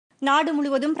நாடு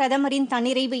முழுவதும் பிரதமரின்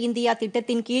தன்னிறைவு இந்தியா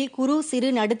திட்டத்தின் கீழ் குறு சிறு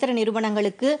நடுத்தர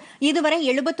நிறுவனங்களுக்கு இதுவரை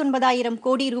 79,000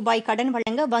 கோடி ரூபாய் கடன்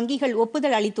வழங்க வங்கிகள்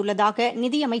ஒப்புதல் அளித்துள்ளதாக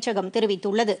நிதியமைச்சகம்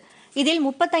தெரிவித்துள்ளது. இதில்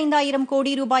 35,000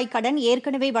 கோடி ரூபாய் கடன்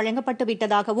ஏற்கனவே வழங்கப்பட்டு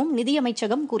விட்டதாகவும்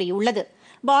நிதியமைச்சகம் கூறியுள்ளது.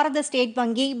 பாரத ஸ்டேட்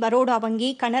வங்கி, பரோடா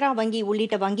வங்கி, கனரா வங்கி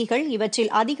உள்ளிட்ட வங்கிகள்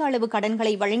இவற்றில் அதிக அளவு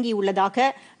கடன்களை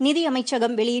வழங்கியுள்ளதாக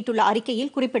நிதியமைச்சகம் வெளியிட்டுள்ள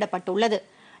அறிக்கையில் குறிப்பிடப்பட்டுள்ளது.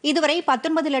 இதுவரை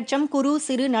 19 லட்சம் குறு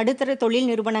சிறு நடுத்தர தொழில்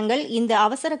நிறுவனங்கள் இந்த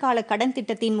அவசரகால கடன்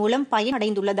திட்டத்தின் மூலம்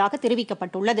பயனடைந்துள்ளதாக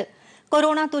தெரிவிக்கப்பட்டுள்ளது.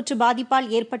 கொரோனா தொற்று பாதிப்பால்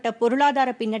ஏற்பட்ட பொருளாதார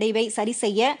பின்னடைவை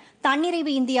சரிசெய்ய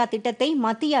தன்னிறைவு இந்தியா திட்டத்தை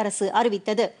மத்திய அரசு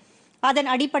அறிவித்தது.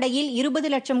 அதன் அடிப்படையில்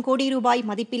 20 லட்சம் கோடி ரூபாய்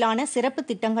மதிப்பிலான சிறப்பு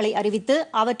திட்டங்களை அறிவித்து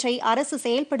அவற்றை அரசு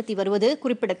செயல்படுத்தி வருவது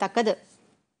குறிப்பிடத்தக்கது.